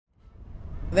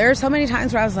There are so many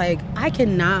times where I was like, I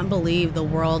cannot believe the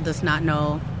world does not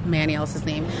know Manny Ellis'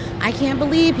 name. I can't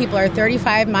believe people are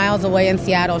 35 miles away in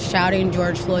Seattle shouting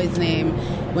George Floyd's name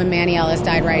when Manny Ellis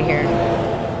died right here.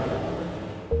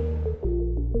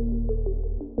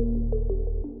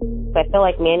 I feel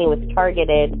like Manny was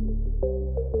targeted.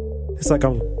 It's like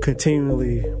I'm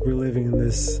continually reliving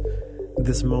this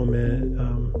moment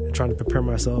and trying to prepare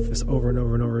myself just over and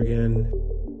over and over again.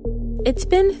 It's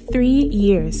been 3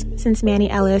 years since Manny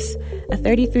Ellis, a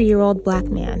 33-year-old black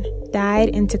man, died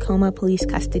in Tacoma police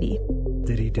custody.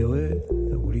 Did he do it?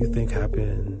 What do you think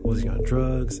happened? Was he on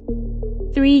drugs?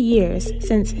 3 years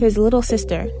since his little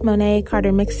sister, Monet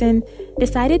Carter Mixon,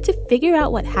 decided to figure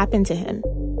out what happened to him.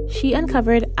 She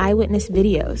uncovered eyewitness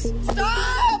videos.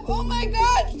 Stop! Oh my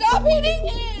God, stop hitting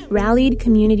him! Rallied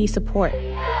community support.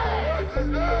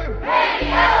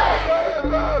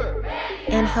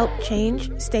 And helped change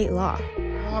state law.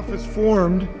 The office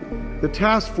formed the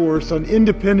Task Force on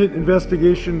Independent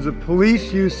Investigations of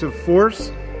Police Use of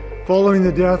Force following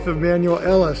the death of Manny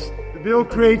Ellis. The bill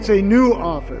creates a new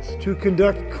office to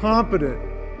conduct competent,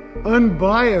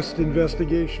 unbiased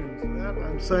investigations. For that,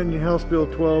 I'm signing House Bill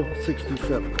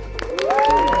 1267.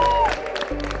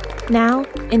 Now,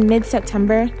 in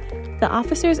mid-September, the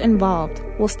officers involved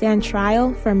will stand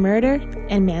trial for murder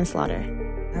and manslaughter.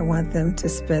 I want them to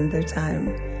spend their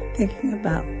time thinking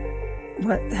about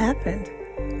what happened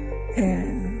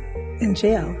and in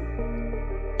jail.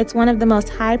 It's one of the most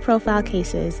high-profile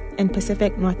cases in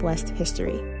Pacific Northwest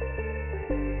history.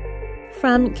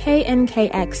 From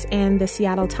KNKX and the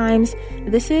Seattle Times,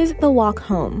 this is The Walk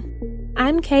Home.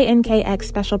 I'm KNKX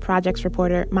Special Projects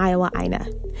reporter Maiwa Aina.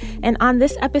 And on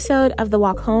this episode of The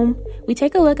Walk Home, we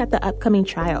take a look at the upcoming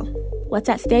trial, what's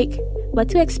at stake, what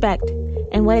to expect,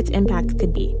 and what its impact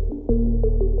could be.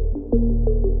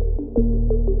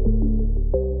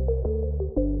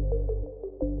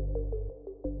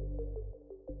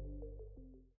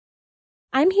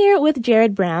 I'm here with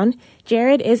Jared Brown.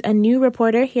 Jared is a new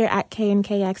reporter here at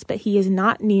KNKX, but he is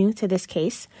not new to this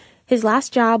case. His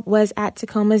last job was at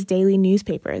Tacoma's daily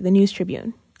newspaper, the News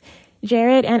Tribune.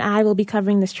 Jared and I will be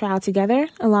covering this trial together,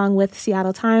 along with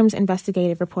Seattle Times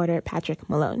investigative reporter Patrick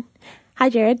Malone. Hi,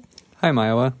 Jared. Hi,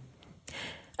 Maiwa.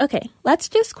 Okay, let's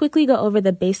just quickly go over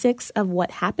the basics of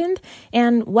what happened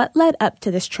and what led up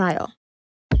to this trial.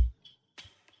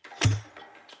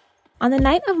 On the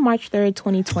night of March 3rd,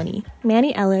 2020,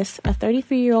 Manny Ellis, a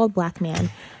 33-year-old black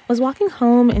man, was walking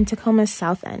home in Tacoma's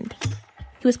South End.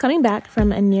 He was coming back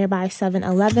from a nearby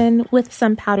 7-Eleven with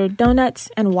some powdered donuts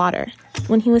and water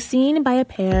when he was seen by a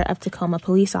pair of Tacoma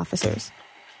police officers.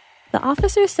 The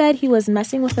officers said he was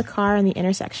messing with a car in the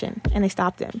intersection, and they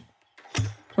stopped him.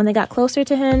 When they got closer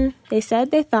to him, they said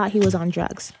they thought he was on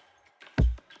drugs.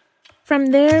 From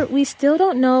there, we still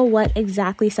don't know what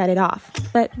exactly set it off,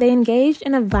 but they engaged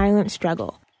in a violent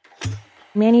struggle.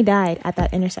 Manny died at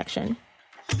that intersection.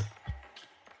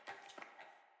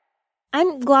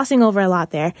 I'm glossing over a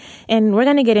lot there, and we're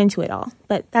going to get into it all,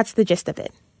 but that's the gist of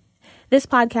it. This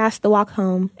podcast, The Walk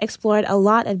Home, explored a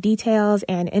lot of details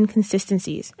and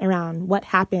inconsistencies around what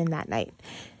happened that night,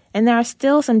 and there are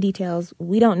still some details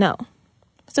we don't know.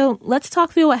 So let's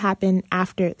talk through what happened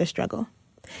after the struggle.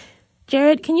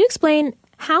 Jared, can you explain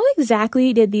how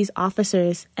exactly did these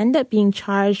officers end up being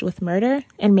charged with murder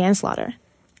and manslaughter?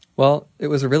 Well, it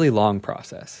was a really long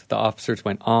process. The officers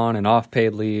went on and off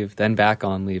paid leave, then back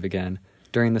on leave again,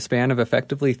 during the span of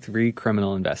effectively 3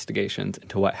 criminal investigations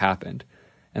into what happened.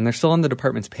 And they're still on the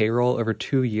department's payroll over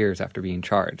 2 years after being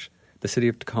charged. The city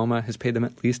of Tacoma has paid them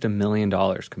at least $1 million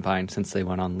combined since they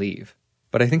went on leave.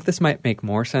 But I think this might make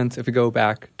more sense if we go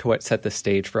back to what set the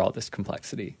stage for all this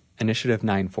complexity, Initiative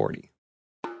 940.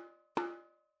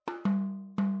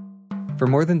 For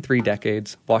more than 3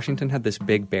 decades, Washington had this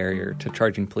big barrier to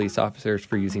charging police officers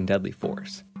for using deadly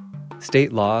force.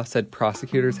 State law said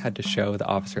prosecutors had to show the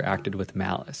officer acted with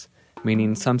malice,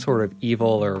 meaning some sort of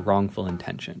evil or wrongful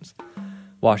intentions.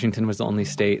 Washington was the only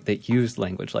state that used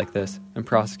language like this, and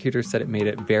prosecutors said it made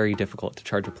it very difficult to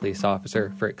charge a police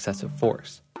officer for excessive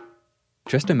force.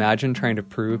 Just imagine trying to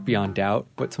prove beyond doubt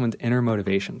what someone's inner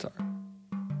motivations are.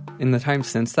 In the time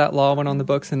since that law went on the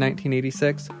books in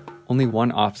 1986, only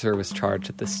one officer was charged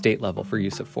at the state level for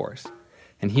use of force,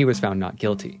 and he was found not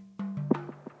guilty.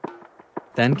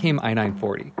 Then came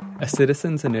I-940, a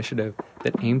citizens' initiative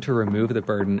that aimed to remove the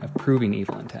burden of proving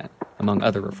evil intent, among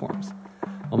other reforms.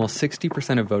 Almost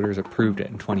 60% of voters approved it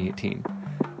in 2018,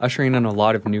 ushering in a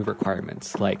lot of new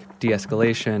requirements like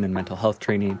de-escalation and mental health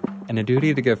training, and a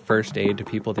duty to give first aid to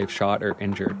people they've shot or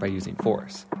injured by using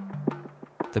force.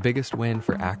 The biggest win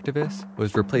for activists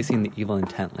was replacing the evil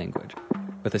intent language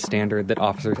with a standard that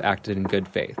officers acted in good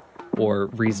faith, or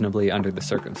reasonably under the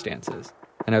circumstances.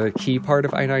 Another key part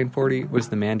of I-940 was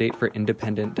the mandate for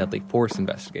independent deadly force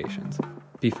investigations.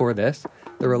 Before this,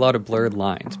 there were a lot of blurred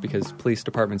lines because police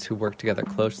departments who worked together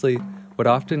closely would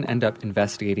often end up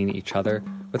investigating each other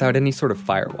without any sort of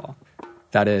firewall.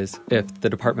 That is, if the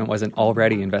department wasn't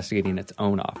already investigating its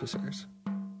own officers.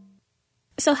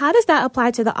 So how does that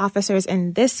apply to the officers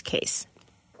in this case?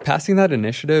 Passing that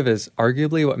initiative is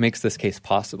arguably what makes this case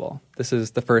possible. This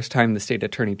is the first time the state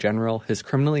attorney general has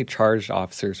criminally charged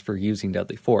officers for using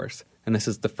deadly force, and this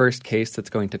is the first case that's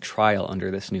going to trial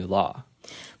under this new law.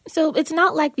 So it's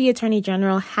not like the attorney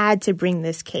general had to bring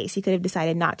this case. He could have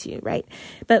decided not to, right?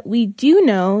 But we do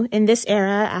know in this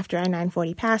era, after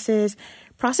I-940 passes,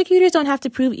 prosecutors don't have to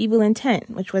prove evil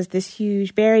intent, which was this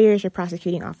huge barrier for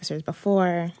prosecuting officers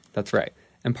before. That's right.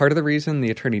 And part of the reason the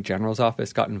Attorney General's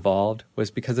office got involved was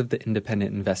because of the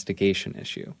independent investigation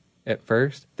issue. At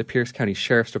first, the Pierce County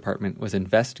Sheriff's Department was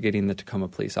investigating the Tacoma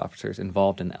police officers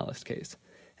involved in the Ellis case,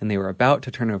 and they were about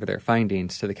to turn over their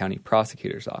findings to the county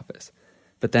prosecutor's office.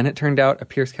 But then it turned out a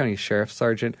Pierce County Sheriff's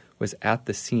Sergeant was at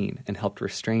the scene and helped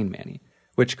restrain Manny,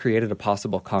 which created a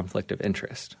possible conflict of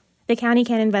interest. The county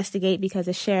can't investigate because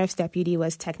a sheriff's deputy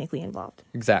was technically involved.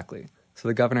 Exactly. So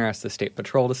the governor asked the state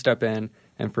patrol to step in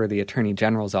and for the attorney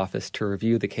general's office to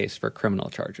review the case for criminal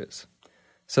charges.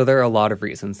 So there are a lot of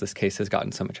reasons this case has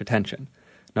gotten so much attention.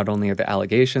 Not only are the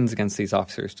allegations against these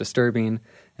officers disturbing,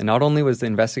 and not only was the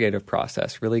investigative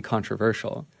process really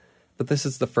controversial, but this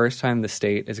is the first time the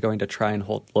state is going to try and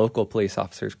hold local police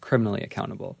officers criminally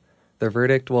accountable. Their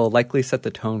verdict will likely set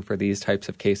the tone for these types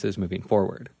of cases moving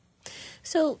forward.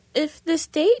 So if the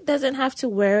state doesn't have to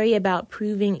worry about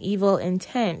proving evil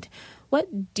intent,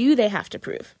 what do they have to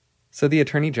prove? So the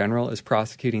Attorney General is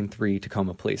prosecuting 3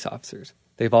 Tacoma police officers.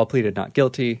 They've all pleaded not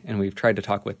guilty, and we've tried to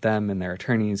talk with them and their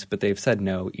attorneys, but they've said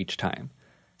no each time.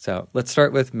 So let's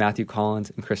start with Matthew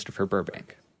Collins and Christopher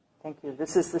Burbank. Thank you.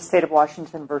 This is the State of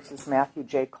Washington versus Matthew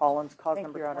J. Collins, cause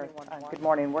number 21. Good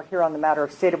morning. We're here on the matter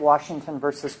of State of Washington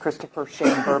versus Christopher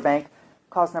Shane Burbank,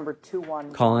 cause number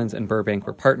 21. Collins and Burbank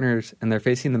were partners, and they're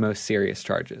facing the most serious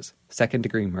charges,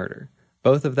 second-degree murder.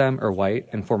 Both of them are white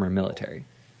and former military.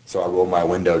 So I rolled my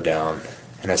window down,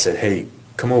 and I said, "Hey,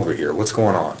 come over here. What's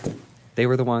going on?" They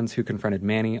were the ones who confronted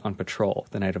Manny on patrol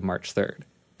the night of March 3rd.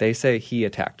 They say he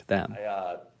attacked them.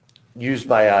 I used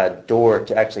my door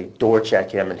to actually door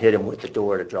check him and hit him with the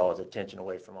door to draw his attention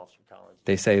away from Officer Collins.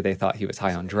 They say they thought he was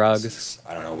high on drugs.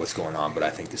 I don't know what's going on, but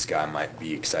I think this guy might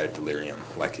be excited delirium,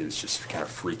 like it was just kind of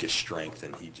freakish strength,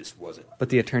 and he just wasn't. But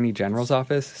the Attorney General's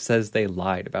office says they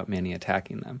lied about Manny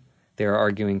attacking them. They are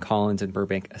arguing Collins and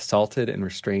Burbank assaulted and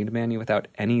restrained Manny without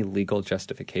any legal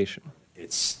justification.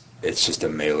 It's just a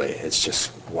melee. It's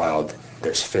just wild.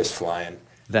 There's fists flying.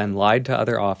 Then lied to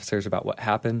other officers about what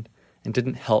happened and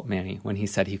didn't help Manny when he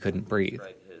said he couldn't breathe,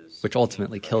 which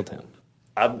ultimately killed him.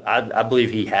 I believe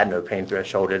he had no pain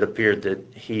threshold. It appeared that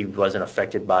he wasn't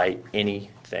affected by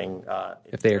anything.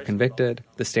 If they are convicted,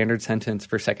 the standard sentence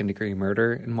for second-degree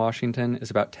murder in Washington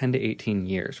is about 10 to 18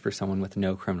 years for someone with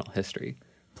no criminal history.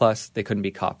 Plus, they couldn't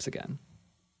be cops again.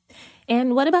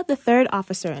 And what about the third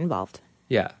officer involved?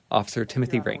 Yeah, Officer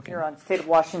Timothy Rankin. Here on State of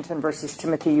Washington versus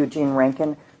Timothy Eugene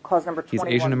Rankin, cause number 21.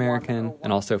 He's Asian American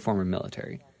and also former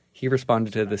military. He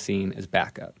responded to the scene as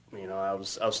backup. You know, I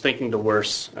was thinking the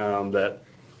worst, that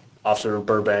Officer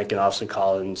Burbank and Officer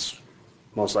Collins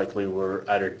most likely were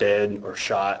either dead or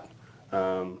shot.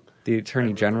 The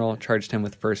Attorney General charged him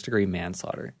with first-degree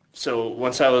manslaughter. So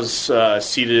once I was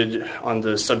seated on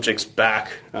the subject's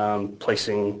back,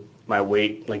 placing my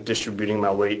weight, like distributing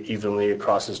my weight evenly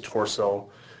across his torso.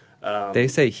 They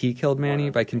say he killed Manny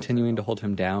by continuing to hold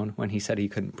him down when he said he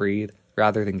couldn't breathe,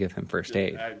 rather than give him first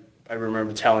aid. I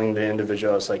remember telling the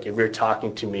individual, I was like, if you're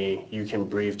talking to me, you can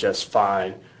breathe just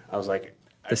fine. I was like...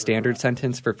 The standard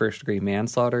sentence for first-degree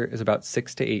manslaughter is about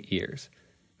 6 to 8 years.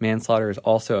 Manslaughter is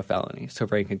also a felony, so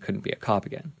Rankin couldn't be a cop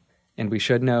again. And we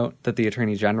should note that the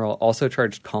Attorney General also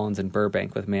charged Collins and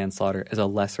Burbank with manslaughter as a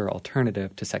lesser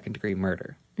alternative to second-degree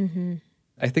murder. Mm-hmm.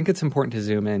 I think it's important to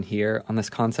zoom in here on this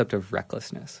concept of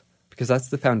recklessness, because that's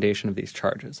the foundation of these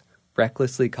charges,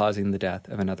 recklessly causing the death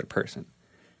of another person.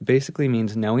 It basically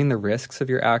means knowing the risks of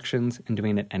your actions and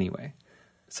doing it anyway.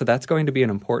 So that's going to be an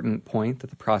important point that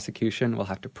the prosecution will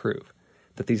have to prove,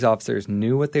 that these officers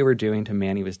knew what they were doing to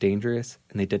Manny was dangerous,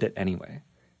 and they did it anyway.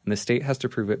 And the state has to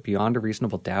prove it beyond a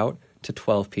reasonable doubt to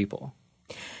 12 people.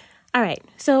 All right,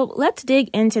 so let's dig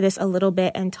into this a little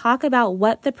bit and talk about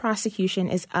what the prosecution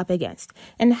is up against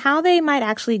and how they might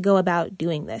actually go about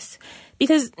doing this.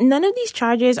 Because none of these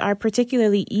charges are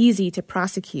particularly easy to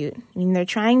prosecute. I mean, they're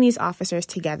trying these officers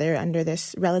together under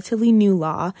this relatively new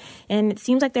law, and it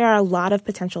seems like there are a lot of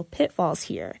potential pitfalls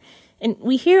here. And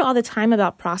we hear all the time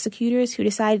about prosecutors who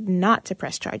decide not to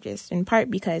press charges, in part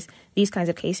because these kinds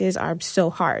of cases are so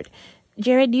hard.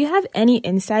 Jared, do you have any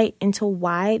insight into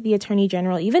why the Attorney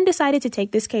General even decided to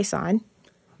take this case on?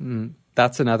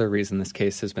 That's another reason this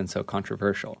case has been so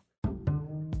controversial.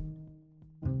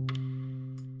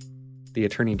 The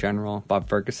Attorney General, Bob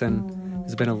Ferguson,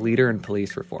 has been a leader in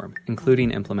police reform,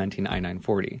 including implementing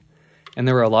I-940. And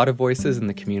there were a lot of voices in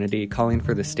the community calling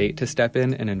for the state to step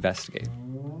in and investigate.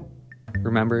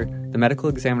 Remember, the medical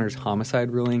examiner's homicide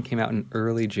ruling came out in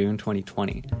early June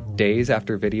 2020, days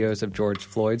after videos of George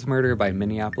Floyd's murder by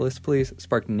Minneapolis police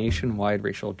sparked nationwide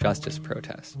racial justice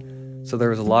protests. So there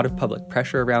was a lot of public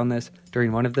pressure around this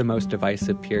during one of the most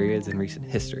divisive periods in recent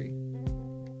history.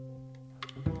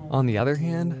 On the other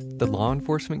hand, the law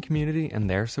enforcement community and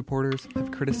their supporters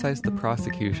have criticized the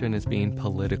prosecution as being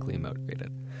politically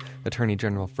motivated. Attorney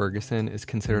General Ferguson is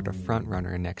considered a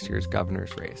frontrunner in next year's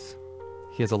governor's race.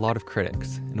 He has a lot of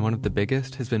critics, and one of the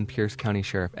biggest has been Pierce County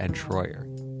Sheriff Ed Troyer.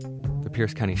 The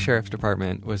Pierce County Sheriff's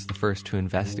Department was the first to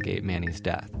investigate Manny's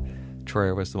death.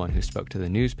 Troyer was the one who spoke to the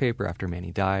newspaper after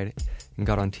Manny died and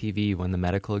got on TV when the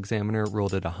medical examiner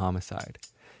ruled it a homicide.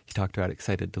 He talked about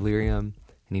excited delirium,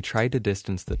 and he tried to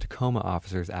distance the Tacoma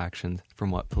officers' actions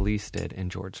from what police did in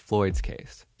George Floyd's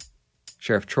case.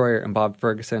 Sheriff Troyer and Bob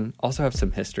Ferguson also have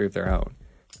some history of their own.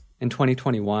 In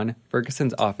 2021,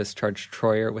 Ferguson's office charged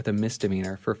Troyer with a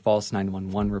misdemeanor for false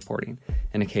 911 reporting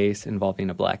in a case involving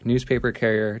a black newspaper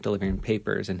carrier delivering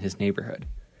papers in his neighborhood.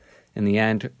 In the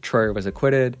end, Troyer was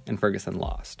acquitted and Ferguson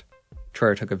lost.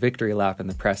 Troyer took a victory lap in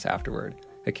the press afterward,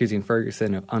 accusing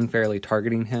Ferguson of unfairly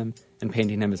targeting him and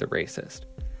painting him as a racist.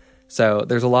 So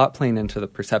there's a lot playing into the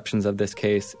perceptions of this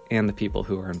case and the people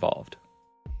who are involved.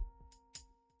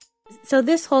 So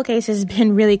this whole case has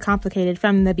been really complicated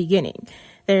from the beginning.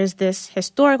 There's this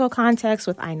historical context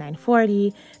with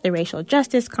I-940, the racial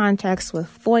justice context with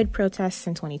Floyd protests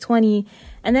in 2020,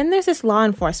 and then there's this law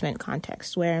enforcement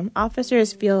context where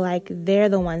officers feel like they're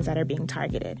the ones that are being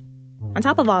targeted. On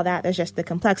top of all that, there's just the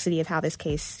complexity of how this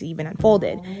case even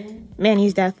unfolded.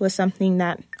 Manny's death was something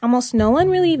that almost no one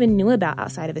really even knew about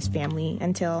outside of his family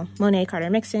until Monet Carter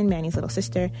Mixon, Manny's little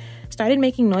sister, started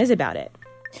making noise about it.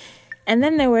 And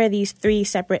then there were these 3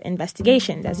 separate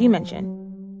investigations, as you mentioned.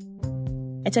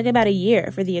 It took about a year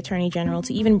for the Attorney General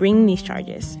to even bring these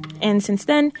charges. And since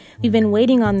then, we've been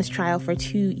waiting on this trial for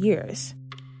 2 years.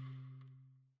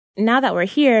 Now that we're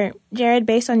here, Jared,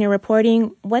 based on your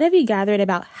reporting, what have you gathered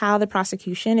about how the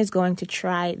prosecution is going to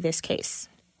try this case?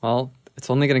 Well,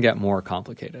 it's only going to get more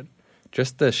complicated.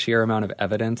 Just the sheer amount of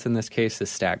evidence in this case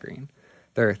is staggering.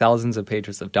 There are thousands of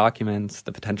pages of documents,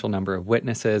 the potential number of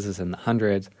witnesses is in the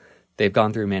hundreds. They've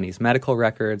gone through Manny's medical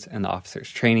records and the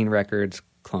officers' training records,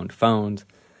 cloned phones.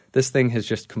 This thing has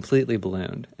just completely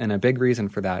ballooned, and a big reason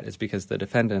for that is because the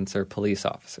defendants are police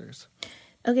officers.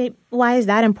 Okay, why is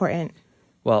that important?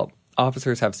 Well,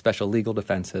 officers have special legal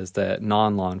defenses that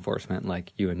non-law enforcement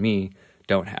like you and me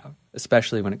don't have,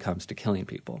 especially when it comes to killing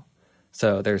people.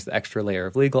 So there's the extra layer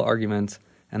of legal arguments,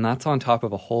 and that's on top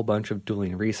of a whole bunch of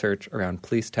dueling research around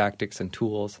police tactics and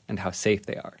tools and how safe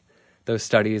they are. Those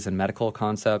studies and medical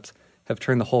concepts have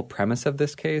turned the whole premise of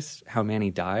this case, how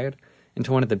Manny died,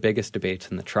 into one of the biggest debates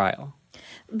in the trial.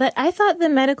 But I thought the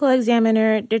medical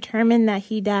examiner determined that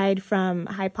he died from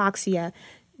hypoxia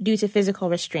due to physical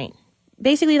restraint.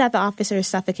 Basically that the officers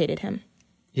suffocated him.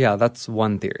 Yeah, that's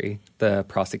one theory, the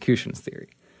prosecution's theory.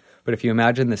 But if you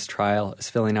imagine this trial as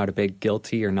filling out a big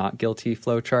guilty or not guilty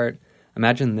flowchart,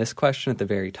 imagine this question at the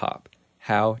very top.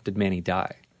 How did Manny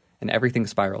die? And everything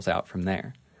spirals out from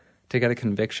there. To get a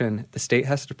conviction, the state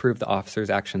has to prove the officers'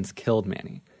 actions killed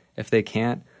Manny. If they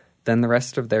can't, then the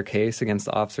rest of their case against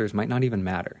the officers might not even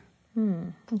matter.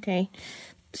 Okay.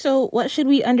 So what should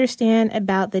we understand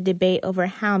about the debate over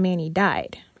how Manny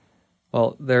died?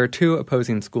 Well, there are 2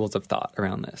 opposing schools of thought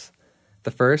around this.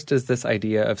 The first is this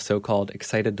idea of so-called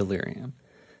excited delirium.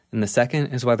 And the second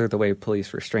is whether the way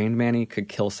police restrained Manny could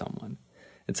kill someone.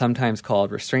 It's sometimes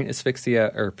called restraint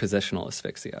asphyxia or positional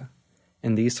asphyxia.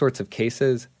 In these sorts of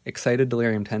cases, excited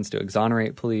delirium tends to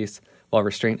exonerate police, while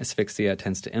restraint asphyxia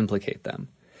tends to implicate them.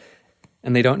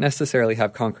 And they don't necessarily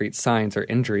have concrete signs or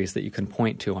injuries that you can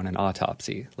point to on an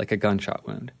autopsy, like a gunshot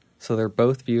wound. So they're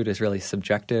both viewed as really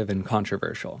subjective and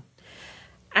controversial.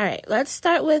 All right, let's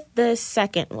start with the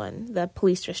second one, the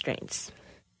police restraints.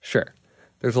 Sure.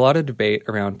 There's a lot of debate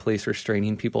around police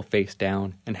restraining people face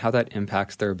down and how that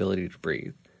impacts their ability to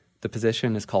breathe. The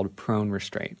position is called prone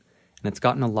restraint, and it's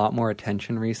gotten a lot more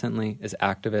attention recently as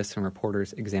activists and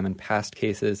reporters examine past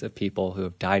cases of people who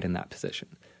have died in that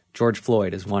position. George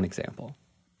Floyd is one example.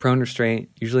 Prone restraint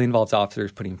usually involves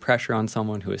officers putting pressure on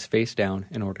someone who is face down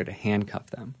in order to handcuff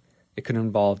them. It could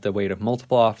involve the weight of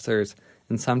multiple officers,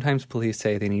 and sometimes police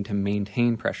say they need to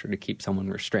maintain pressure to keep someone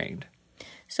restrained.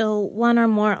 So one or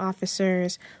more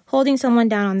officers holding someone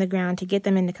down on the ground to get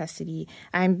them into custody.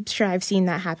 I'm sure I've seen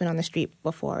that happen on the street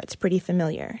before. It's pretty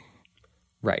familiar.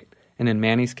 Right. And in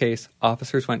Manny's case,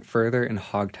 officers went further and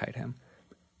hogtied him.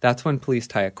 That's when police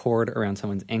tie a cord around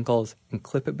someone's ankles and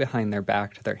clip it behind their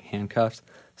back to their handcuffs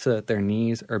so that their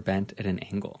knees are bent at an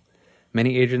angle.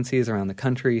 Many agencies around the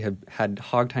country have had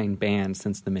hogtying bans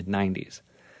since the mid-90s.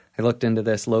 I looked into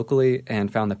this locally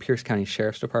and found the Pierce County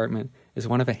Sheriff's Department is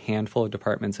one of a handful of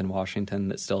departments in Washington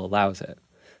that still allows it,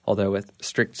 although with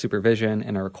strict supervision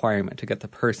and a requirement to get the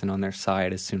person on their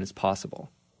side as soon as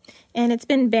possible. And it's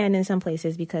been banned in some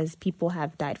places because people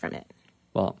have died from it.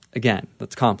 Well, again,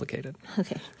 that's complicated.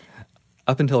 Okay.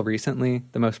 Up until recently,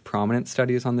 the most prominent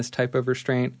studies on this type of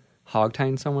restraint,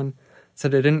 hogtying someone,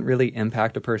 said it didn't really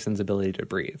impact a person's ability to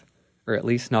breathe, or at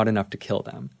least not enough to kill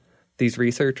them. These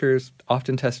researchers,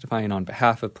 often testifying on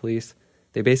behalf of police,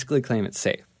 they basically claim it's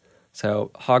safe. So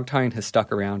hogtying has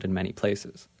stuck around in many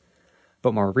places.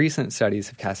 But more recent studies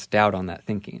have cast doubt on that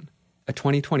thinking. A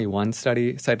 2021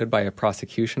 study cited by a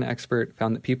prosecution expert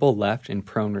found that people left in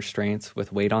prone restraints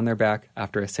with weight on their back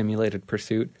after a simulated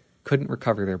pursuit couldn't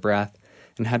recover their breath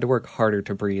and had to work harder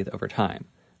to breathe over time.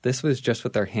 This was just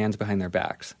with their hands behind their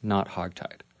backs, not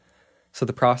hogtied. So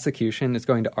the prosecution is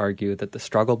going to argue that the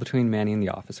struggle between Manny and the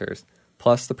officers,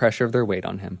 plus the pressure of their weight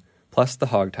on him, plus the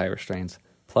hogtie restraints,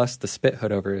 plus the spit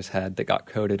hood over his head that got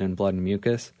coated in blood and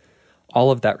mucus,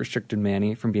 all of that restricted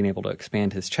Manny from being able to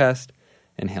expand his chest,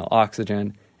 inhale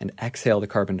oxygen, and exhale the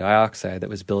carbon dioxide that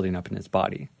was building up in his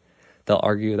body. They'll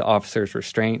argue the officer's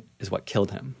restraint is what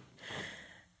killed him.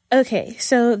 Okay,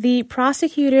 so the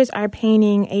prosecutors are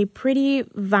painting a pretty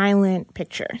violent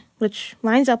picture, which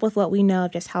lines up with what we know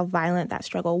of just how violent that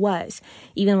struggle was.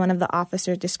 Even one of the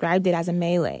officers described it as a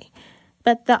melee.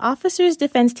 But the officer's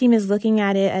defense team is looking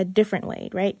at it a different way,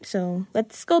 right? So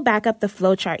let's go back up the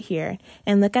flowchart here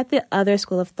and look at the other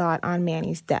school of thought on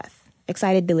Manny's death,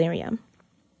 excited delirium.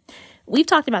 We've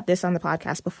talked about this on the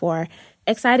podcast before.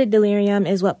 Excited delirium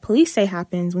is what police say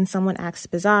happens when someone acts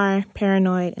bizarre,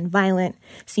 paranoid, and violent,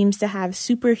 seems to have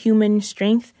superhuman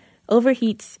strength,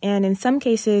 overheats, and in some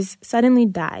cases, suddenly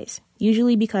dies,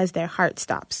 usually because their heart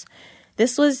stops.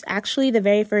 This was actually the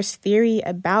very first theory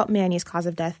about Manny's cause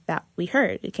of death that we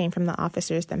heard. It came from the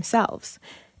officers themselves.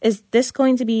 Is this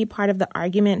going to be part of the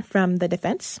argument from the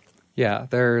defense? Yeah,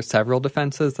 there are several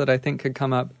defenses that I think could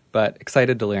come up, but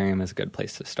excited delirium is a good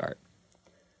place to start.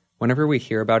 Whenever we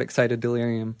hear about excited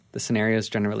delirium, the scenarios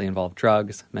generally involve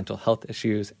drugs, mental health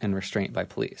issues, and restraint by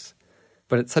police.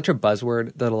 But it's such a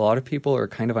buzzword that a lot of people are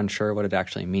kind of unsure what it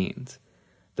actually means.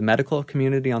 The medical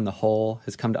community on the whole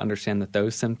has come to understand that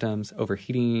those symptoms,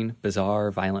 overheating,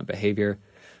 bizarre, violent behavior,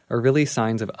 are really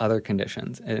signs of other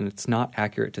conditions, and it's not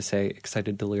accurate to say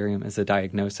excited delirium is a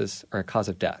diagnosis or a cause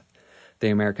of death. The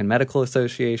American Medical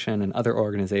Association and other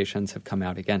organizations have come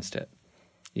out against it.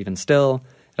 Even still,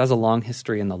 it has a long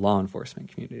history in the law enforcement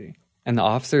community. And the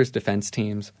officers' defense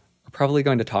teams are probably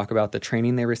going to talk about the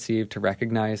training they received to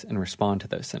recognize and respond to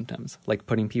those symptoms, like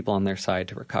putting people on their side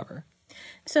to recover.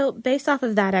 So based off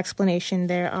of that explanation,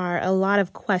 there are a lot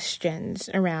of questions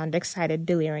around excited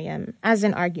delirium as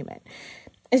an argument.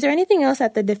 Is there anything else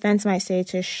that the defense might say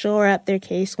to shore up their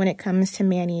case when it comes to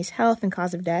Manny's health and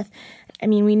cause of death? I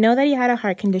mean, we know that he had a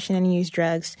heart condition and he used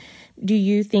drugs. Do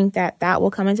you think that that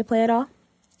will come into play at all?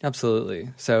 Absolutely.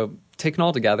 So, taken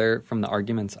all together from the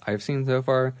arguments I've seen so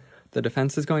far, the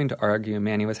defense is going to argue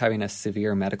Manny was having a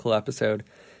severe medical episode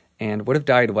and would have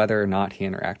died whether or not he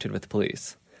interacted with the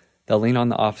police. They'll lean on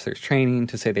the officers' training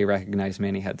to say they recognize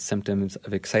Manny had symptoms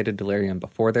of excited delirium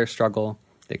before their struggle.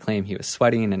 They claim he was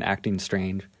sweating and acting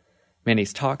strange.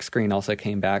 Manny's talk screen also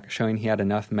came back, showing he had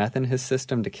enough meth in his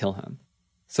system to kill him.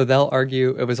 So they'll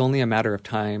argue it was only a matter of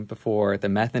time before the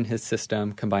meth in his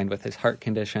system, combined with his heart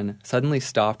condition, suddenly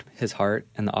stopped his heart,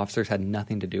 and the officers had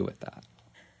nothing to do with that.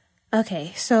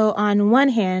 Okay, so on one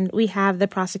hand, we have the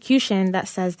prosecution that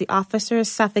says the officers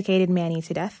suffocated Manny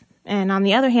to death. And on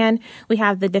the other hand, we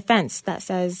have the defense that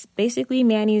says basically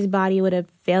Manny's body would have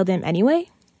failed him anyway?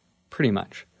 Pretty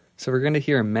much. So we're going to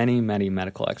hear many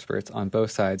medical experts on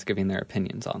both sides giving their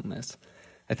opinions on this.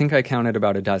 I think I counted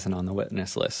about a dozen on the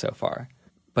witness list so far.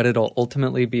 But it'll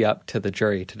ultimately be up to the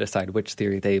jury to decide which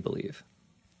theory they believe.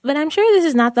 But I'm sure this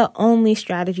is not the only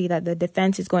strategy that the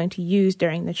defense is going to use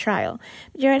during the trial.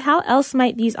 Jared, how else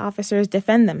might these officers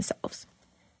defend themselves?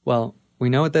 Well, we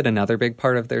know that another big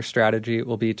part of their strategy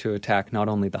will be to attack not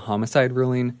only the homicide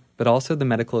ruling, but also the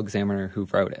medical examiner who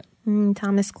wrote it.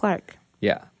 Thomas Clark.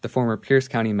 Yeah, the former Pierce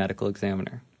County medical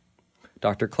examiner.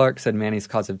 Dr. Clark said Manny's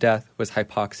cause of death was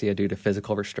hypoxia due to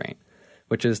physical restraint,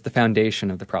 which is the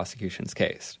foundation of the prosecution's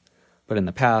case. But in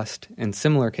the past, in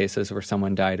similar cases where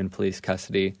someone died in police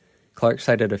custody, Clark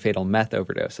cited a fatal meth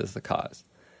overdose as the cause.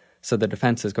 So the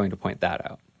defense is going to point that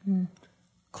out.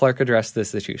 Clark addressed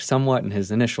this issue somewhat in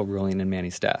his initial ruling in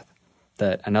Manny's death,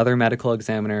 that another medical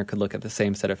examiner could look at the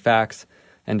same set of facts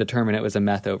and determine it was a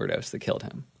meth overdose that killed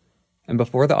him. And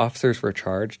before the officers were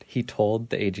charged, he told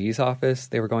the AG's office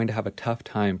they were going to have a tough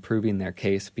time proving their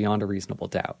case beyond a reasonable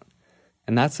doubt.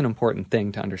 And that's an important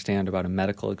thing to understand about a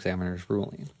medical examiner's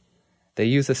ruling. They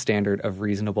use a standard of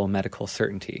reasonable medical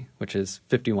certainty, which is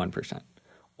 51%,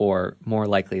 or more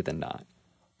likely than not.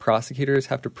 Prosecutors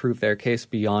have to prove their case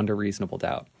beyond a reasonable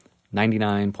doubt,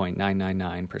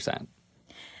 99.999%.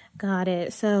 Got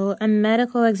it. So a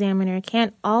medical examiner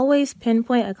can't always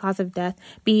pinpoint a cause of death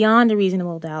beyond a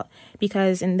reasonable doubt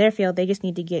because in their field, they just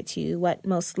need to get to what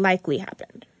most likely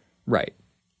happened. Right.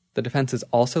 The defense is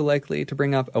also likely to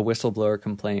bring up a whistleblower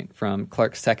complaint from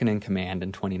Clark's second-in-command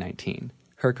in 2019.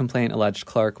 Her complaint alleged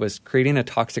Clark was creating a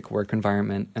toxic work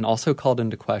environment and also called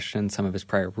into question some of his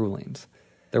prior rulings.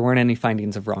 There weren't any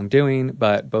findings of wrongdoing,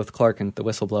 but both Clark and the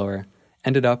whistleblower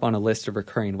ended up on a list of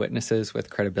recurring witnesses with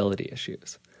credibility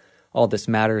issues. All this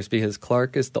matters because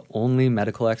Clark is the only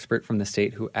medical expert from the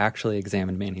state who actually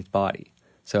examined Manny's body.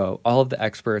 So all of the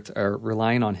experts are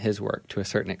relying on his work to a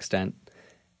certain extent,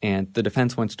 and the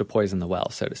defense wants to poison the well,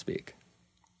 so to speak.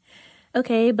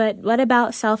 Okay, but what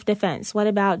about self-defense? What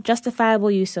about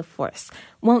justifiable use of force?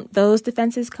 Won't those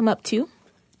defenses come up too?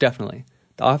 Definitely.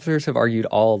 The officers have argued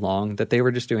all along that they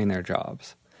were just doing their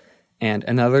jobs. And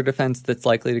another defense that's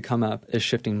likely to come up is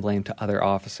shifting blame to other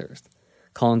officers.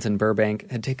 Collins and Burbank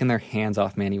had taken their hands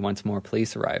off Manny once more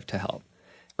police arrived to help.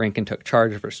 Rankin took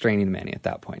charge of restraining Manny at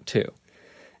that point, too.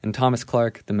 And Thomas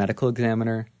Clark, the medical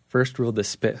examiner, first ruled the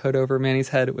spit hood over Manny's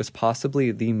head was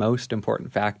possibly the most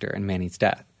important factor in Manny's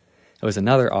death. It was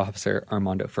another officer,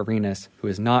 Armando Farinas, who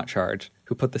was not charged,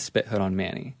 who put the spit hood on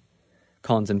Manny.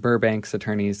 Collins and Burbank's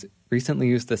attorneys recently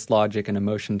used this logic and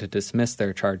emotion to dismiss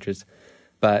their charges,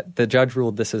 but the judge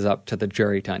ruled this is up to the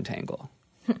jury to untangle.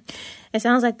 It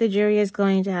sounds like the jury is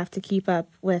going to have to keep up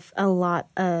with a lot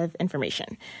of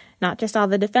information. Not just all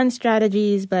the defense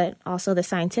strategies, but also the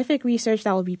scientific research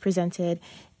that will be presented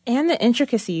and the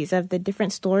intricacies of the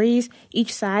different stories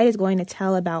each side is going to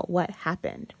tell about what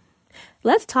happened.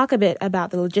 Let's talk a bit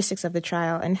about the logistics of the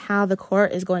trial and how the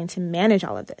court is going to manage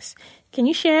all of this. Can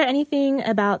you share anything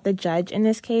about the judge in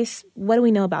this case? What do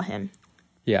we know about him?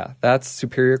 Yeah, that's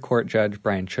Superior Court Judge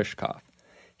Brian Chushkoff.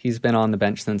 He's been on the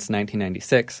bench since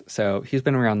 1996, so he's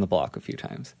been around the block a few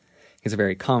times. He's a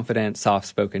very confident,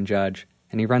 soft-spoken judge,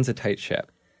 and he runs a tight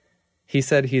ship. He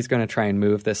said he's going to try and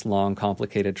move this long,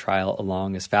 complicated trial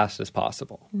along as fast as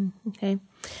possible. Okay.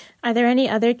 Are there any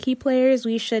other key players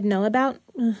we should know about?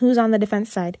 Who's on the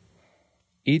defense side?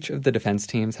 Each of the defense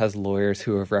teams has lawyers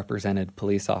who have represented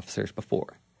police officers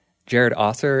before. Jared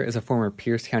Osser is a former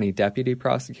Pierce County deputy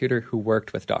prosecutor who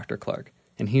worked with Dr. Clark,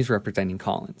 and he's representing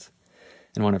Collins.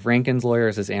 And one of Rankin's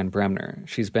lawyers is Ann Bremner.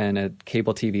 She's been a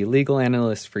cable TV legal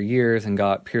analyst for years and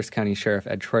got Pierce County Sheriff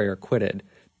Ed Troyer acquitted.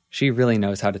 She really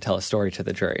knows how to tell a story to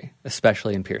the jury,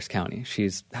 especially in Pierce County.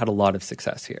 She's had a lot of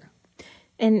success here.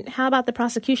 And how about the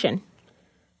prosecution?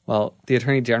 Well, the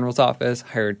Attorney General's office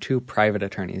hired 2 private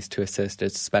attorneys to assist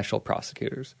as special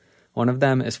prosecutors. One of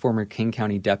them is former King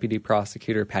County Deputy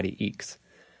Prosecutor Patty Eakes.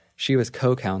 She was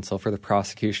co-counsel for the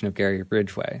prosecution of Gary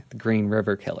Ridgway, the Green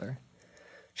River killer.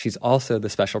 She's also the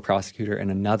special prosecutor in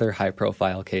another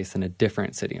high-profile case in a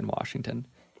different city in Washington,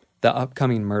 the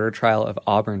upcoming murder trial of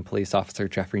Auburn police officer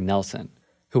Jeffrey Nelson,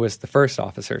 who was the first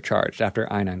officer charged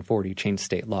after I-940 changed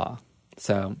state law.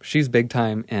 So she's big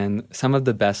time, and some of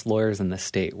the best lawyers in the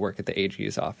state work at the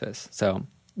AG's office. So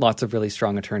lots of really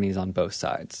strong attorneys on both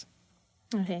sides.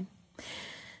 Okay.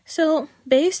 So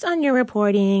based on your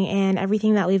reporting and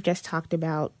everything that we've just talked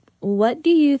about, what do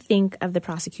you think of the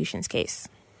prosecution's case?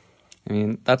 I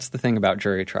mean, that's the thing about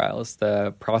jury trials.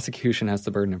 The prosecution has the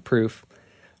burden of proof.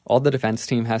 All the defense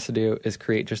team has to do is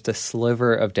create just a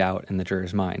sliver of doubt in the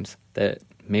jurors' minds that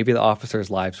maybe the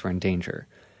officers' lives were in danger,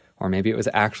 or maybe it was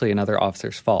actually another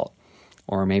officer's fault,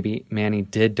 or maybe Manny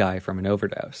did die from an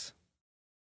overdose.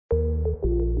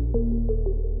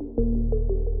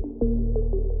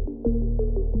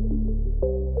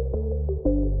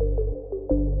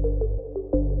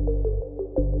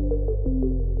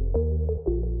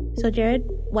 So, Jared,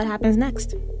 what happens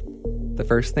next? The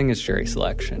first thing is jury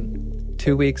selection.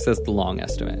 2 weeks is the long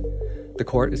estimate. The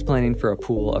court is planning for a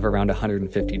pool of around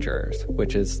 150 jurors,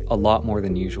 which is a lot more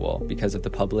than usual because of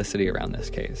the publicity around this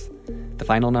case. The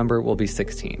final number will be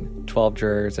 16, 12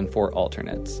 jurors and 4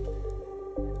 alternates.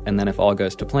 And then if all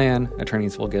goes to plan,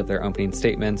 attorneys will give their opening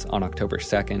statements on October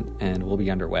 2nd and we'll be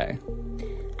underway.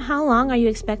 How long are you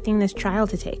expecting this trial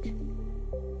to take?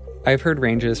 I've heard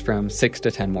ranges from 6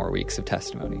 to 10 more weeks of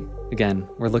testimony. Again,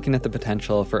 we're looking at the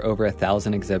potential for over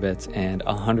 1,000 exhibits and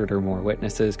 100 or more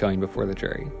witnesses going before the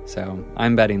jury, so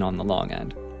I'm betting on the long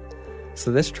end.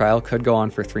 So this trial could go on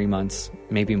for 3 months,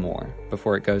 maybe more,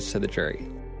 before it goes to the jury.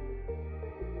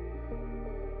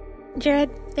 Jared,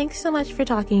 thanks so much for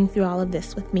talking through all of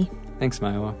this with me. Thanks,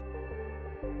 Maiwa.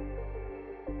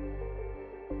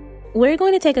 We're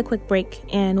going to take a quick break,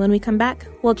 and when we come back,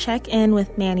 we'll check in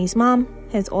with Manny's mom,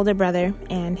 his older brother,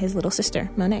 and his little sister,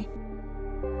 Monet.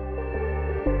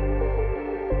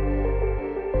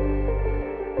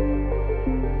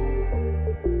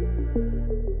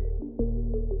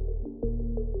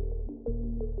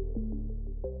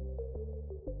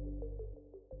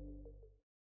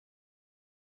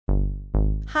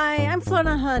 Hi, I'm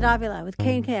Florna Haladavila with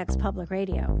KNKX Public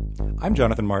Radio. I'm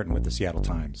Jonathan Martin with the Seattle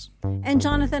Times. And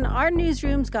Jonathan, our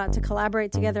newsrooms got to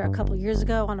collaborate together a couple years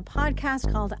ago on a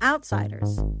podcast called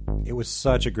Outsiders. It was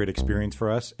such a great experience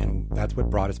for us, and that's what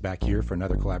brought us back here for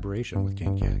another collaboration with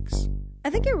KNKX. I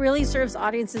think it really serves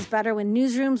audiences better when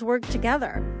newsrooms work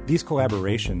together. These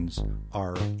collaborations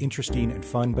are interesting and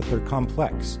fun, but they're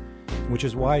complex, which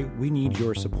is why we need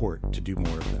your support to do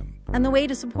more of them. And the way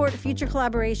to support future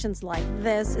collaborations like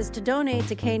this is to donate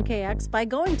to KNKX by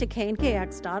going to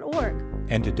knkx.org.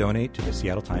 And to donate to the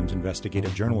Seattle Times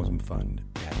Investigative Journalism Fund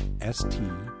at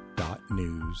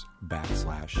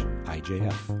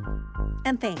st.news/IJF.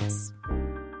 And thanks.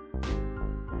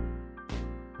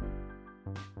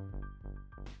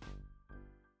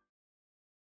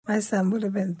 My son would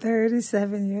have been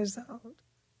 37 years old.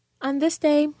 On this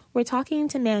day, we're talking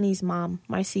to Manny's mom,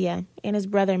 Marcia, and his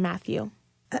brother, Matthew.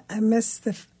 I miss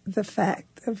the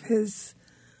fact of his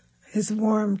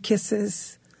warm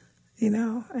kisses,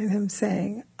 and him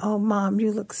saying, "Oh, Mom,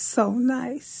 you look so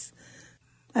nice."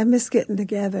 I miss getting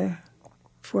together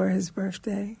for his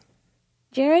birthday.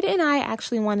 Jared and I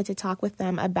actually wanted to talk with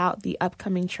them about the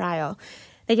upcoming trial.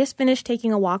 They just finished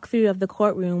taking a walkthrough of the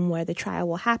courtroom where the trial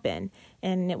will happen,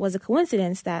 and it was a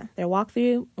coincidence that their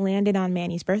walkthrough landed on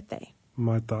Manny's birthday.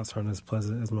 My thoughts aren't as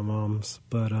pleasant as my mom's,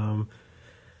 but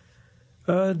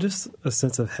just a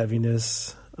sense of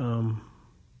heaviness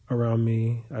around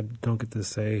me. I don't get to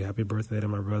say happy birthday to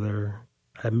my brother.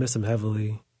 I miss him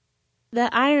heavily. The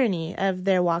irony of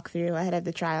their walkthrough ahead of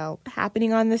the trial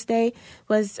happening on this day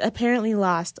was apparently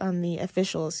lost on the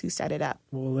officials who set it up.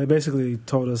 Well, they basically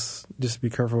told us just be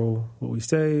careful what we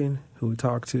say, who we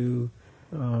talk to,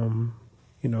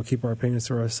 keep our opinions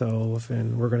to ourselves,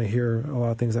 and we're going to hear a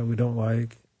lot of things that we don't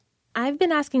like. I've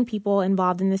been asking people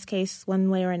involved in this case one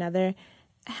way or another,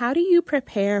 how do you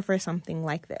prepare for something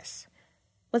like this?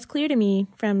 What's clear to me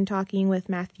from talking with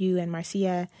Matthew and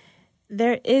Marcia,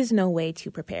 there is no way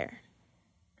to prepare.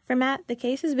 For Matt, the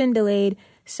case has been delayed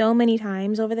so many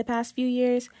times over the past few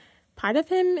years, part of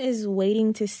him is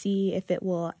waiting to see if it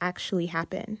will actually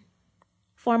happen.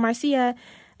 For Marcia,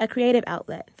 a creative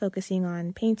outlet focusing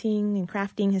on painting and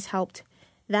crafting has helped,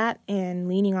 that and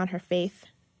leaning on her faith.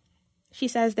 She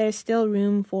says there's still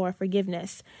room for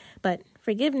forgiveness, but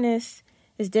forgiveness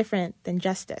is different than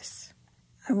justice.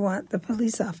 I want the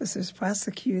police officers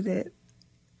prosecuted,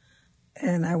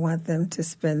 and I want them to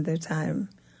spend their time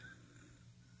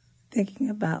thinking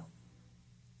about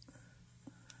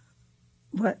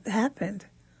what happened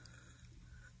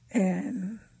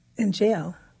and in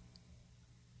jail.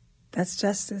 That's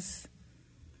justice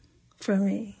for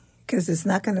me, because it's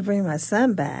not going to bring my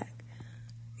son back,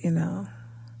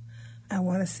 I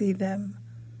want to see them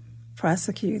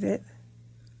prosecuted,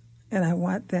 and I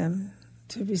want them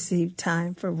to receive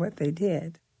time for what they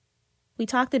did. We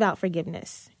talked about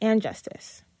forgiveness and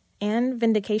justice and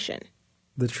vindication.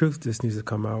 The truth just needs to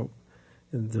come out.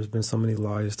 And there's been so many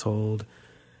lies told,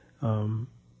 and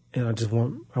I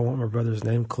want my brother's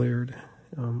name cleared.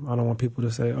 I don't want people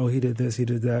to say, "Oh, he did this, he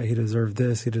did that, he deserved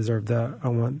this, he deserved that." I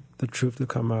want the truth to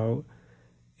come out,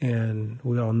 and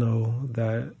we all know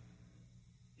that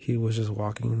he was just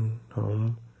walking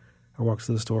home, or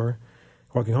walking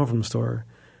home from the store,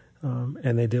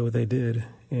 and they did what they did,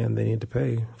 and they need to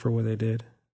pay for what they did.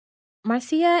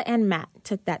 Marcia and Matt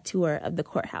took that tour of the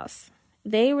courthouse.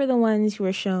 They were the ones who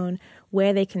were shown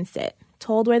where they can sit,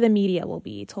 told where the media will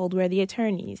be, told where the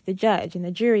attorneys, the judge, and the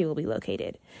jury will be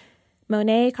located.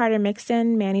 Monet Carter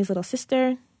Mixon, Manny's little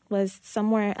sister, was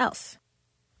somewhere else,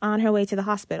 on her way to the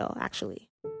hospital, actually.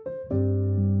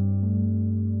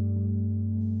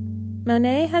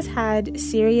 Monet has had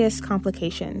serious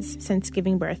complications since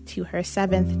giving birth to her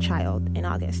 7th child in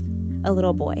August, a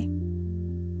little boy.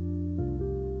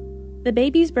 The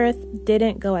baby's birth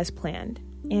didn't go as planned,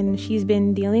 and she's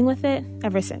been dealing with it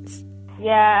ever since.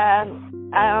 Yeah,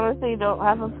 I honestly don't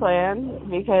have a plan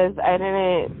because I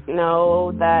didn't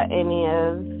know that any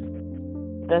of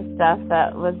the stuff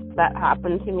that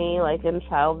happened to me, like in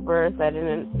childbirth, I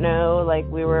didn't know, like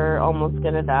we were almost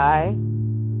gonna die.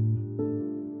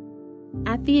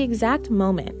 At the exact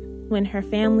moment when her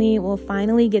family will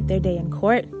finally get their day in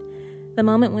court, the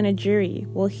moment when a jury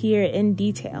will hear in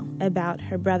detail about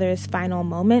her brother's final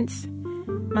moments,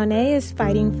 Monet is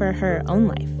fighting for her own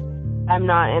life. I'm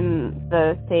not in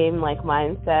the same,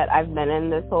 mindset I've been in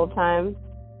this whole time.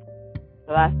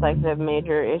 So that's, the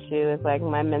major issue is,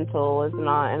 my mental is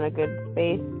not in a good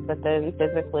space. But then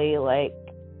physically, I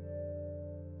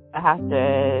have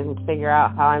to figure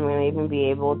out how I'm going to even be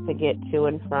able to get to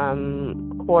and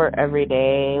from court every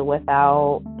day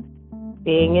without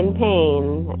being in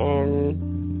pain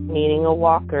and needing a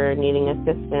walker, needing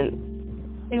assistance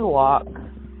to walk.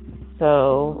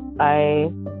 So I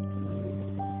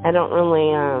don't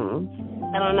really,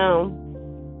 I don't know.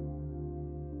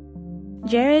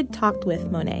 Jared talked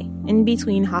with Monet in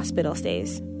between hospital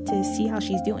stays to see how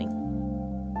she's doing.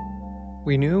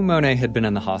 We knew Monet had been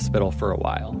in the hospital for a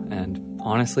while, and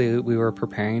honestly, we were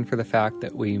preparing for the fact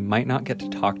that we might not get to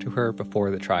talk to her before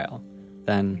the trial.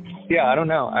 Then, yeah, I don't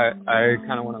know. I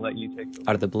kind of want to let you take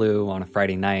out of the blue on a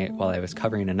Friday night while I was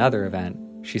covering another event,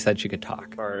 she said she could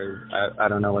talk. I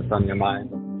don't know what's on your mind.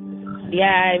 Yeah,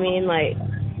 I mean,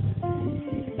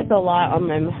 it's a lot on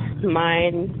my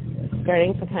mind.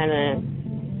 Starting to kind of,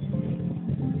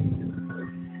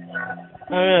 I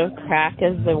don't know if crack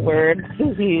is the word to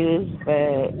use,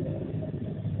 but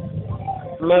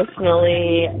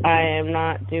emotionally, I am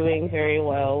not doing very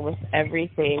well with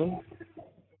everything.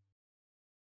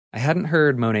 I hadn't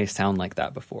heard Monet sound like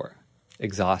that before.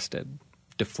 Exhausted,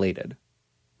 deflated.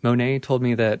 Monet told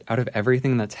me that out of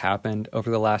everything that's happened over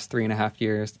the last 3.5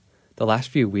 years, the last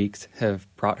few weeks have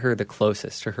brought her the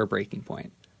closest to her breaking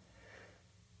point.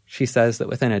 She says that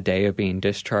within a day of being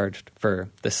discharged for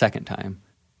the second time,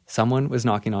 someone was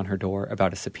knocking on her door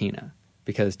about a subpoena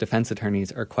because defense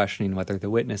attorneys are questioning whether the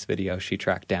witness video she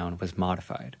tracked down was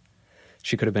modified.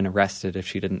 She could have been arrested if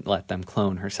she didn't let them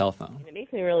clone her cell phone. It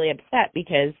makes me really upset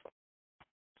because,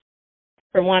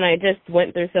 for one, I just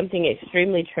went through something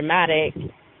extremely traumatic,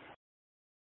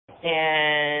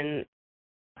 and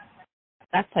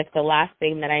that's the last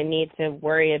thing that I need to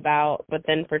worry about. But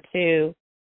then for two,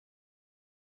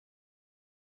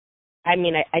 I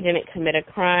mean, I didn't commit a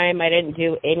crime. I didn't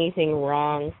do anything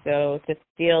wrong. So to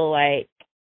feel like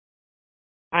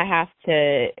I have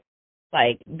to,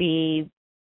 be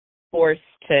forced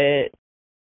to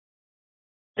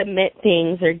submit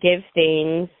things or give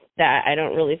things that I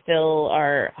don't really feel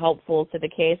are helpful to the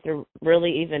case or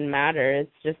really even matter.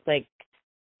 It's just,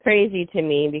 crazy to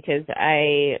me because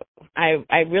I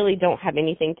really don't have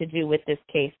anything to do with this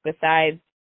case besides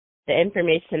the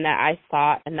information that I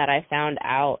sought and that I found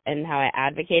out and how I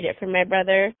advocated for my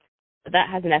brother. But that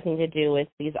has nothing to do with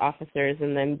these officers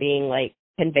and them being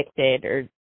convicted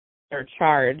or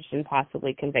charged and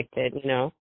possibly convicted,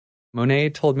 Monet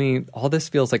told me all this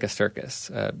feels like a circus,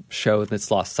 a show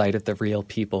that's lost sight of the real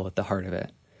people at the heart of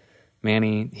it.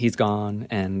 Manny, he's gone,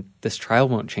 and this trial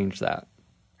won't change that.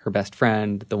 Her best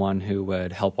friend, the one who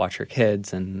would help watch her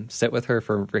kids and sit with her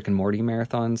for Rick and Morty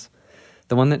marathons,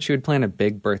 the one that she would plan a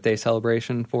big birthday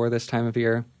celebration for this time of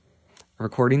year, a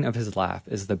recording of his laugh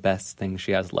is the best thing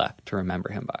she has left to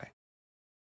remember him by.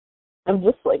 I'm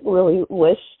just really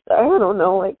wish, I don't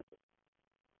know,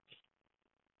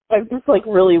 I just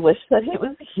really wish that he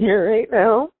was here right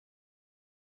now.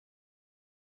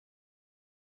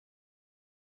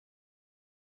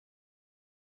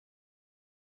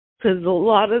 Because a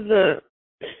lot of the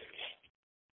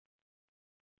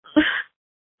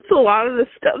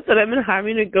stuff that I've been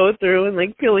having to go through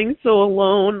and feeling so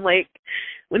alone,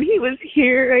 when he was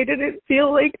here, I didn't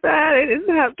feel like that. I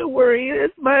didn't have to worry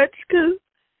as much because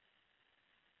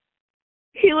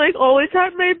he always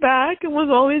had my back and was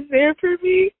always there for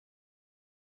me.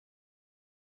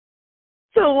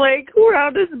 So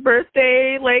around his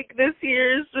birthday, this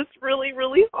year is just really,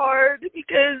 really hard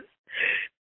because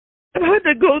I've had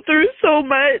to go through so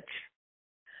much.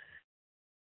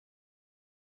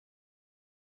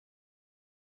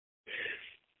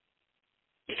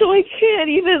 So I can't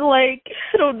even I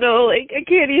don't know, I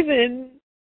can't even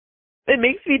it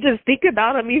makes me just think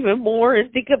about him even more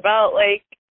and think about, like,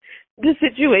 the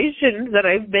situations that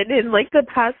I've been in, like, the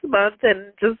past month,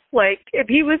 and just, like, if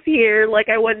he was here, like,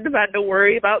 I wouldn't have had to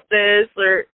worry about this,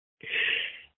 or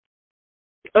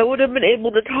I would have been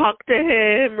able to talk to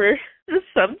him or just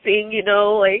something, you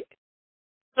know, like,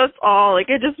 that's all. Like,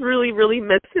 I just really, really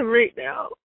miss him right now.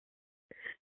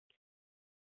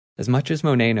 As much as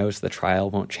Monet knows the trial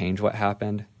won't change what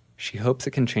happened, she hopes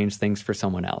it can change things for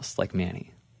someone else, like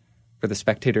Manny. For the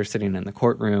spectators sitting in the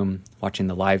courtroom, watching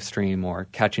the live stream, or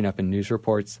catching up in news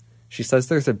reports, she says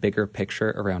there's a bigger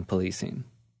picture around policing.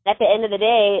 At the end of the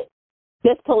day,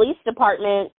 this police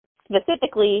department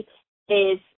specifically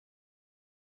is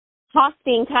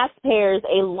costing taxpayers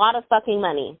a lot of fucking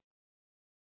money.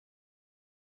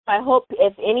 I hope,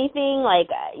 if anything, like,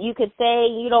 you could say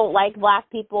you don't like black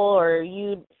people, or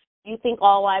you think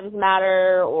all lives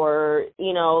matter, or,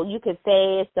 you know, you could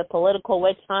say it's a political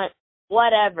witch hunt,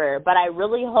 whatever. But I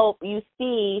really hope you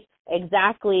see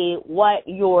exactly what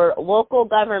your local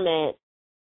government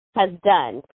has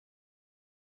done.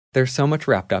 There's so much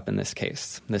wrapped up in this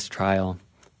case, this trial,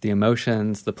 the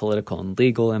emotions, the political and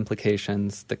legal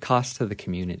implications, the cost to the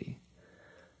community.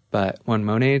 But when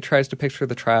Monet tries to picture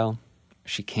the trial,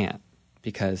 she can't,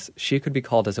 because she could be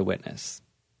called as a witness.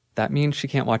 That means she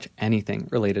can't watch anything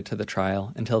related to the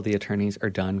trial until the attorneys are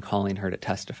done calling her to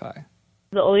testify.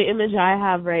 The only image I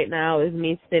have right now is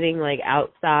me sitting, like,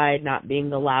 outside, not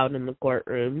being allowed in the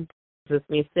courtroom. Just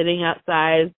me sitting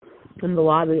outside in the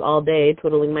lobby all day,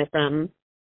 twiddling my thumbs.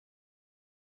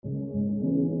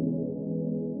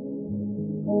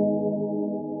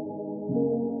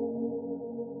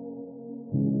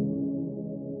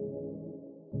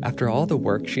 After all the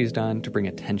work she's done to bring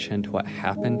attention to what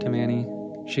happened to Manny,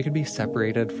 she could be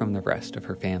separated from the rest of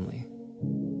her family,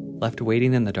 left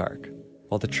waiting in the dark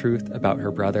while the truth about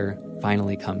her brother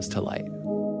finally comes to light.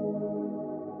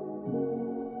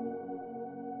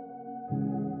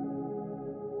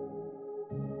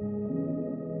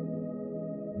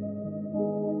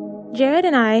 Jared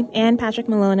and I, and Patrick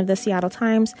Malone of the Seattle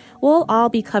Times, will all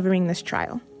be covering this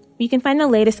trial. You can find the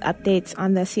latest updates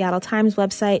on the Seattle Times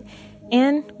website,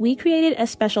 and we created a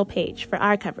special page for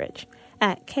our coverage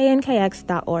at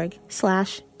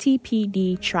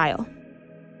knkx.org/tpdtrial.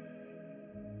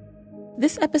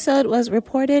 This episode was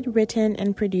reported, written,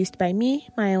 and produced by me,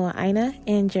 Mayowa Aina,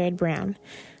 and Jared Brown.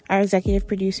 Our executive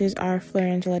producers are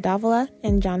Florangela Davila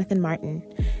and Jonathan Martin.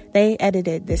 They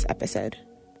edited this episode.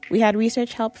 We had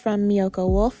research help from Miyoko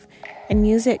Wolf, and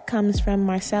music comes from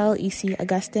Marcel E.C.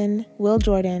 Augustin, Will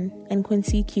Jordan, and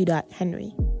Quincy Q.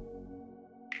 Henry.